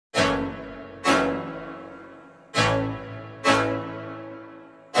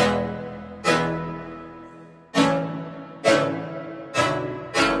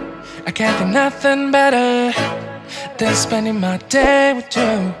I can't think nothing better than spending my day with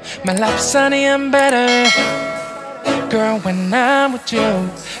you. My life is sunny and better, girl, when I'm with you.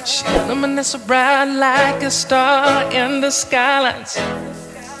 She illuminates so bright like a star in the skylines.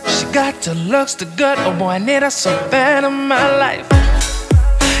 She got the looks, the good, oh boy, I need her so bad in my life.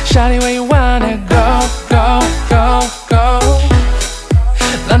 Shawty, where you wanna go, go, go, go?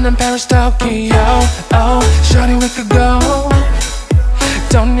 London, Paris, Tokyo, oh, shawty, we could go.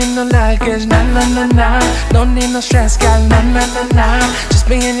 Don't need no luggage, nah, nah, nah, nah. No need no stress, got nah, nah, nah, nah. Just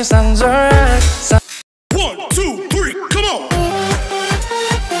me and you sounds alright. 1, 2, 3, come on!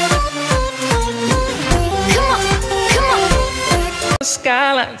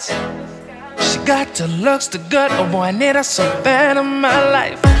 Skylines. She got the looks, the good, oh boy, I need her so bad in my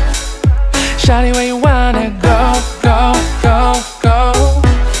life. Shawty, where you wanna go, go, go, go?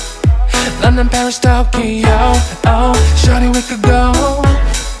 London, Paris, Tokyo, oh, shawty, we could go.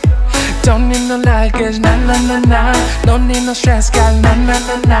 Don't need no luggage, nah, nah, nah, nah. No need no stress, got nah, nah,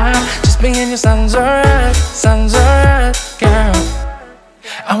 nah, nah. Just me and you sounds alright, girl.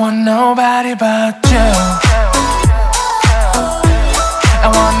 I want nobody but you. I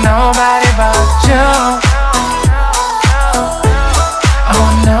want nobody but you. I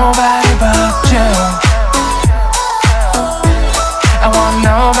want nobody but you. I want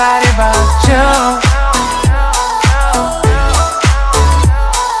nobody but you.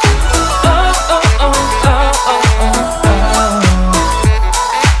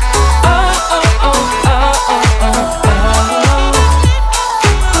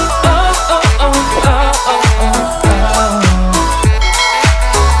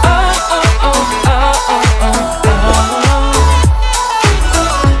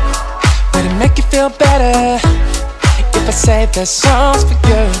 Better if I save the songs for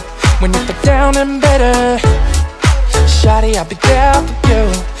you when you feel down and bitter. Shawty, I'll be there for you.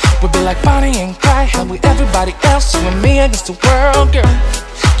 We'll be like Bonnie and Clyde, how we everybody else, you and me against the world, girl.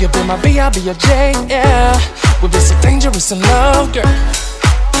 You'll be my B, I'll be your J, yeah. We'll be so dangerous in love, girl.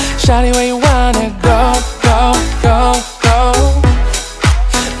 Shawty, where you wanna go, go, go, go?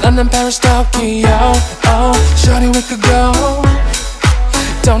 London, Paris, Tokyo, oh, shawty, we could go.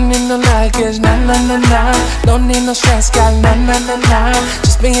 Don't need no luggage, nah, nah, nah, nah. Don't need no stress, got nah, nah, nah, nah.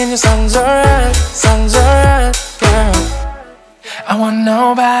 Just me and you sounds alright, girl. I want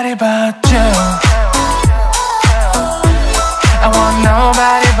nobody but you. I want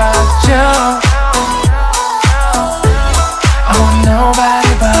nobody but you. I want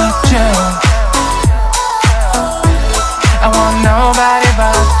nobody but you. I want nobody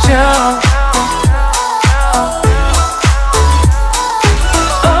but you.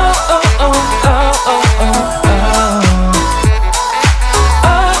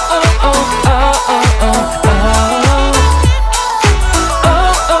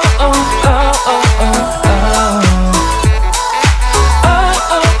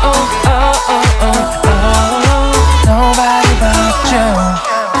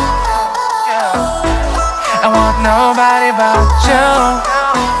 Nobody but you.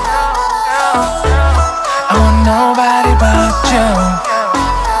 I want nobody but you.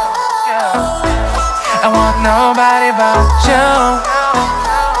 I want nobody but you.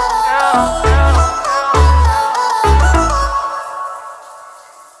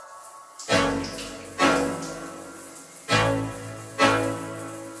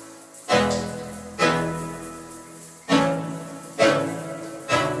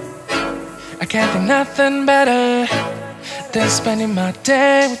 I can't think nothing better than spending my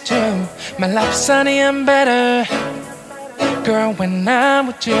day with you. My life is sunny and better, girl, when I'm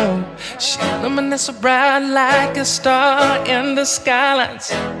with you. She illuminates so bright like a star in the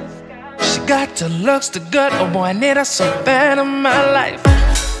skylines. She got the looks, the good, oh boy, I need her so bad in my life.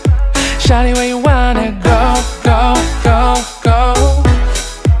 Shawty, where you wanna go, go, go, go?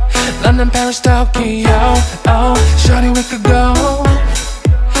 London, Paris, Tokyo, oh, shawty, we could go.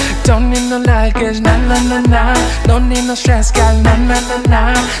 Don't need no luggage, nah, nah, nah, nah. No need no stress, got nah, nah, nah,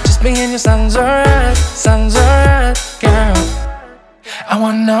 nah. Just me and you sounds alright, girl. I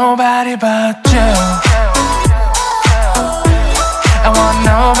want nobody but you. I want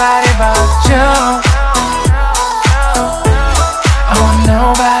nobody but you. I want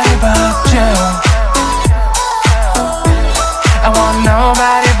nobody but you. I want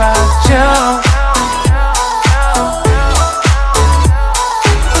nobody but you.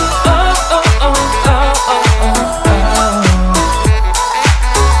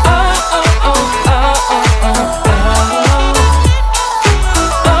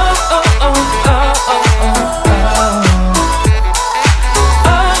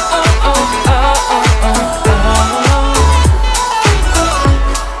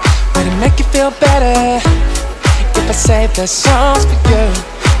 the songs for you.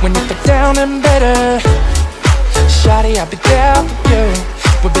 When you feel down and bitter, shawty, I'll be there for you.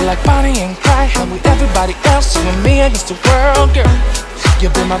 We'll be like Bonnie and Clyde, how with everybody else, you and me against the world, girl.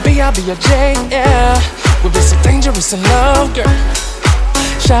 You'll be my B, I'll be your J, yeah. We'll be so dangerous in love, girl.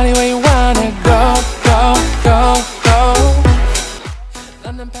 Shawty, where you wanna go, go, go, go?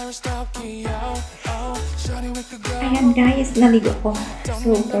 London, Paris, Tokyo, oh. Shawty, we could go. Ayan guys, naligo ko.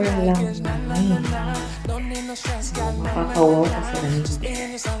 Super lang naman. So, makakawaw kasi namin.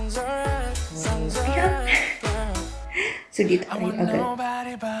 So, ayan. So, dito tayo agad.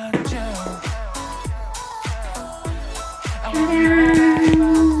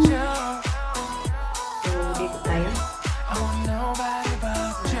 So, dito tayo.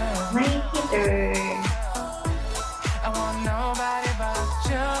 My heater.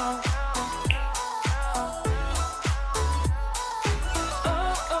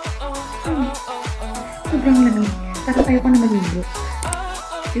 Sobrang lamig. Parang ayoko na maligo.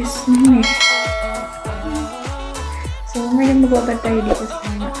 Diyos me. So, ngayon magbabad tayo dito sa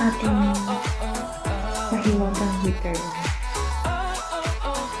ating mahiwagang heater.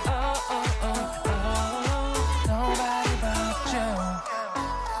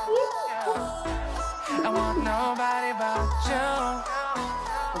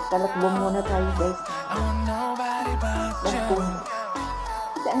 Magtalakbo muna tayo guys. Langkong.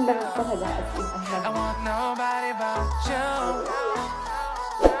 Kasi ang larog talaga at ang larog.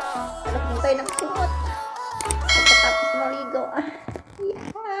 Talakbo tayo ng simot. Pagkatapos maligo.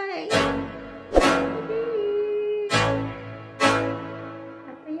 Yahay!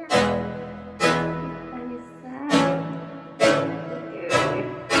 Apa yan?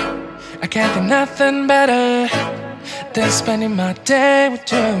 I can't think nothing better than spending my day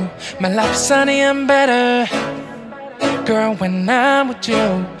with you. My life is sunny and better, girl, when I'm with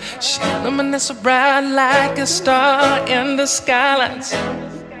you. She illuminates so bright like a star in the skylines.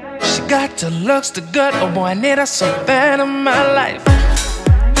 She got the looks, the good, oh boy, I need her so bad in my life.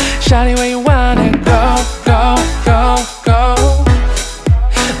 Shawty, where you wanna go, go, go, go?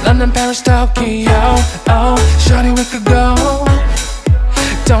 London, Paris, Tokyo, oh. Shawty, we could go.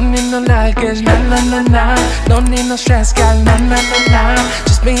 Don't need no luggage, nah, nah, nah, nah. Don't need no stress, girl, nah, nah, nah, nah.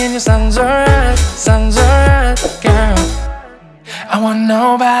 Just me and your sounds alright, girl. I want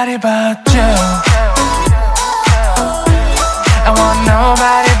nobody but you. I want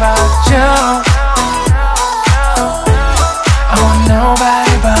nobody